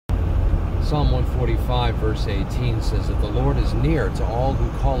Psalm 145 verse 18 says that the Lord is near to all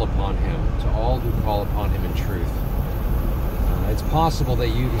who call upon him, in truth. It's possible that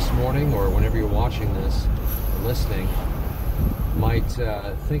you this morning, or whenever you're watching this or listening, might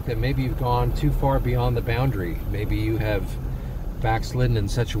think that maybe you've gone too far beyond the boundary. Maybe you have backslidden in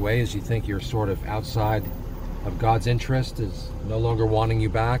such a way as you think you're sort of outside of God's interest, is no longer wanting you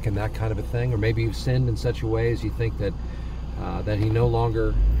back and that kind of a thing. Or maybe you've sinned in such a way as you think that that he no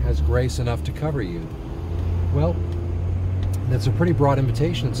longer has grace enough to cover you. Well, that's a pretty broad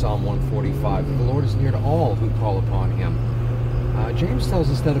invitation in Psalm 145, that the Lord is near to all who call upon him. James tells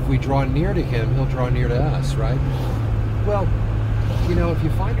us that if we draw near to him, he'll draw near to us, right? Well, you know, if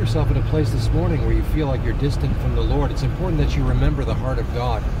you find yourself in a place this morning where you feel like you're distant from the Lord, it's important that you remember the heart of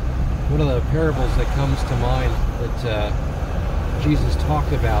God. One of the parables that comes to mind that Jesus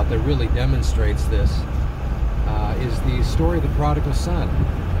talked about that really demonstrates this is the story of the prodigal son.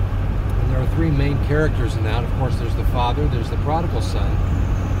 And there are three main characters in that. Of course, there's the father, there's the prodigal son,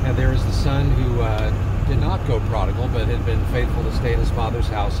 and there is the son who did not go prodigal, but had been faithful to stay in his father's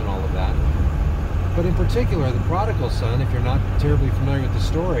house and all of that. But in particular, the prodigal son, if you're not terribly familiar with the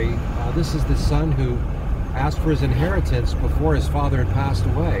story, this is the son who asked for his inheritance before his father had passed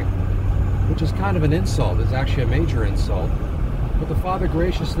away, which is kind of an insult. It's actually a major insult. But the father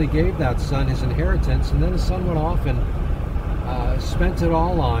graciously gave that son his inheritance, and then his son went off and spent it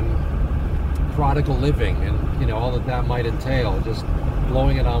all on prodigal living, and you know, all that might entail, just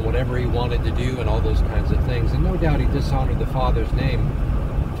blowing it on whatever he wanted to do and all those kinds of things. And no doubt he dishonored the father's name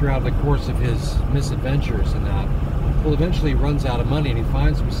throughout the course of his misadventures and that. Well, eventually he runs out of money and he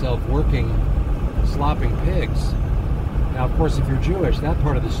finds himself working, slopping pigs. Now, of course, if you're Jewish, that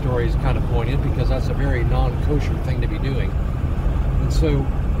part of the story is kind of poignant because that's a very non-kosher thing to be doing. And so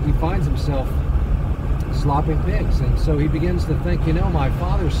he finds himself slopping pigs. And so he begins to think, you know, my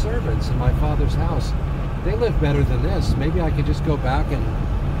father's servants in my father's house, they live better than this. Maybe I could just go back and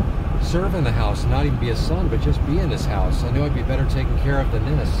serve in the house, not even be a son, but just be in his house. I know I'd be better taken care of than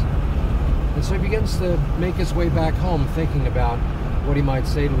this. And so he begins to make his way back home, thinking about what he might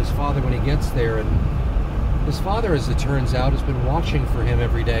say to his father when he gets there. And his father, as it turns out, has been watching for him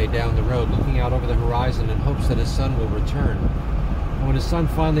every day down the road, looking out over the horizon in hopes that his son will return. And when his son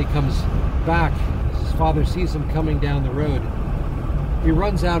finally comes back, as his father sees him coming down the road, he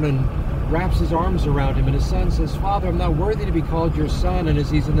runs out and wraps his arms around him, and his son says, "Father, I'm not worthy to be called your son." And as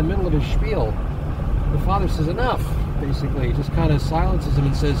he's in the middle of his spiel, the father says, "Enough," basically. He just kind of silences him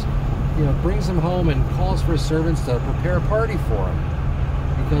and says, you know, brings him home and calls for his servants to prepare a party for him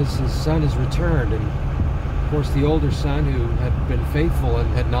because his son has returned. And of course, the older son, who had been faithful and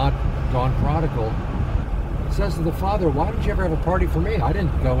had not gone prodigal, says to the father, "Why did you ever have a party for me? I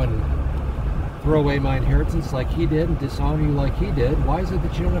didn't go and throw away my inheritance like he did and dishonor you like he did. Why is it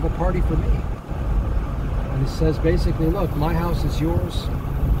that you don't have a party for me?" And he says basically, look, my house is yours.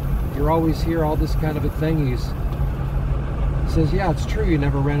 You're always here, all this kind of a thing. He says, yeah, it's true, you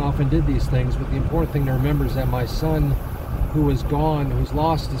never ran off and did these things, but the important thing to remember is that my son who was gone, who's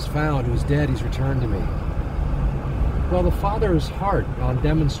lost is found, who's dead, he's returned to me. Well, the father's heart on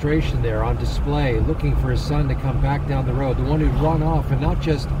demonstration there, on display, looking for his son to come back down the road, the one who'd run off and not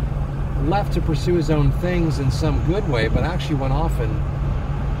just left to pursue his own things in some good way, but actually went off and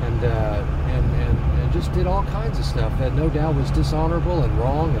just did all kinds of stuff that no doubt was dishonorable and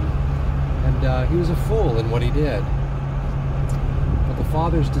wrong, and he was a fool in what he did. But the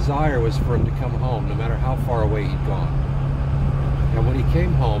father's desire was for him to come home, no matter how far away he'd gone. And when he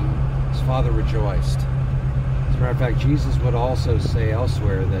came home, his father rejoiced. As a matter of fact, Jesus would also say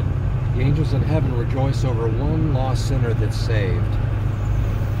elsewhere that the angels in heaven rejoice over one lost sinner that's saved.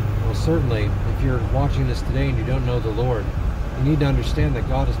 Well, certainly, if you're watching this today and you don't know the Lord, you need to understand that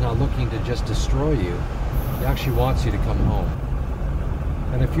God is not looking to just destroy you. He actually wants you to come home.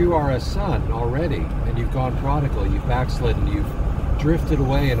 And if you are a son already, and you've gone prodigal, you've backslidden, you've drifted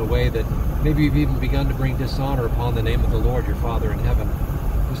away in a way that maybe you've even begun to bring dishonor upon the name of the Lord, your Father in heaven,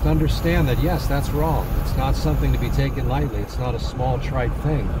 just understand that, yes, that's wrong. It's not something to be taken lightly. It's not a small, trite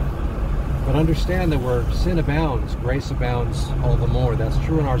thing. But understand that where sin abounds, grace abounds all the more. That's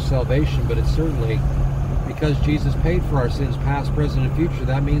true in our salvation, but it's certainly because Jesus paid for our sins, past, present, and future.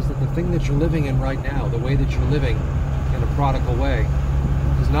 That means that the thing that you're living in right now, the way that you're living in a prodigal way,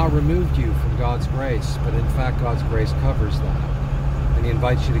 has not removed you from God's grace, but in fact God's grace covers that. And he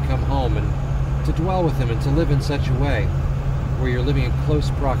invites you to come home and to dwell with him and to live in such a way where you're living in close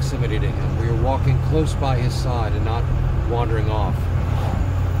proximity to him, where you're walking close by his side and not wandering off.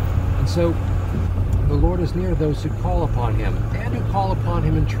 And so the Lord is near those who call upon him and who call upon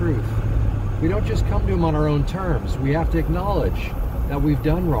him in truth. We don't just come to him on our own terms. We have to acknowledge that we've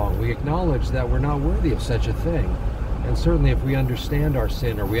done wrong. We acknowledge that we're not worthy of such a thing. And certainly if we understand our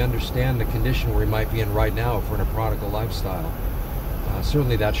sin, or we understand the condition we might be in right now if we're in a prodigal lifestyle,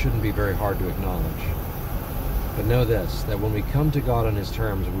 certainly that shouldn't be very hard to acknowledge. But know this, that when we come to God on His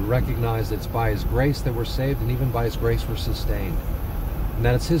terms, we recognize that it's by His grace that we're saved, and even by His grace we're sustained. And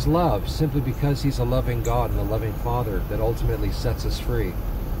that it's His love, simply because He's a loving God and a loving Father, that ultimately sets us free.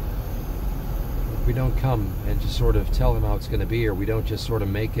 We don't come and just sort of tell Him how it's going to be, or we don't just sort of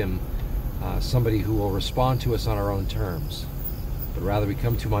make Him somebody who will respond to us on our own terms. But rather we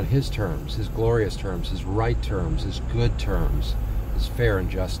come to Him on His terms, His glorious terms, His right terms, His good terms, His fair and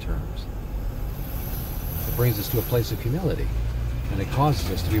just terms. It brings us to a place of humility, and it causes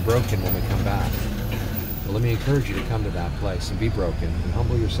us to be broken when we come back. But let me encourage you to come to that place and be broken and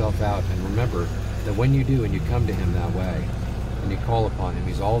humble yourself out, and remember that when you do and you come to Him that way and you call upon Him,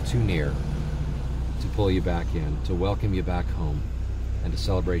 He's all too near to pull you back in, to welcome you back home, and to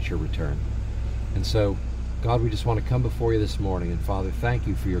celebrate your return. And so, God, we just want to come before you this morning, and Father, thank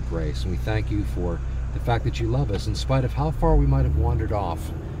you for your grace, and we thank you for the fact that you love us in spite of how far we might have wandered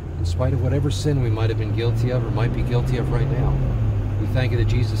off, in spite of whatever sin we might have been guilty of or might be guilty of right now. We thank you that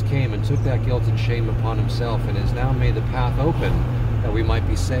Jesus came and took that guilt and shame upon Himself, and has now made the path open that we might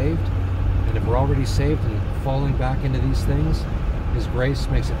be saved. And if we're already saved and falling back into these things, His grace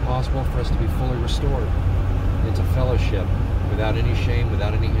makes it possible for us to be fully restored into fellowship without any shame,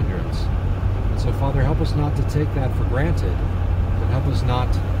 without any hindrance. And so, Father, help us not to take that for granted, but help us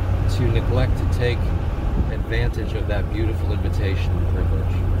not to neglect to take advantage of that beautiful invitation and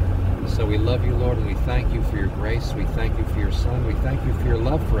privilege. And so we love you, Lord, and we thank you for your grace. We thank you for your Son. We thank you for your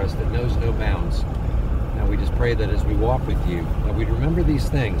love for us that knows no bounds. And we just pray that as we walk with you, that we'd remember these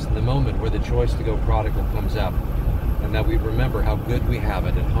things in the moment where the choice to go prodigal comes up, and that we'd remember how good we have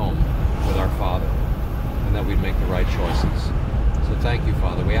it at home with our Father, and that we'd make the right choices. So thank you,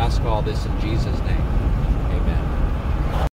 Father. We ask all this in Jesus' name.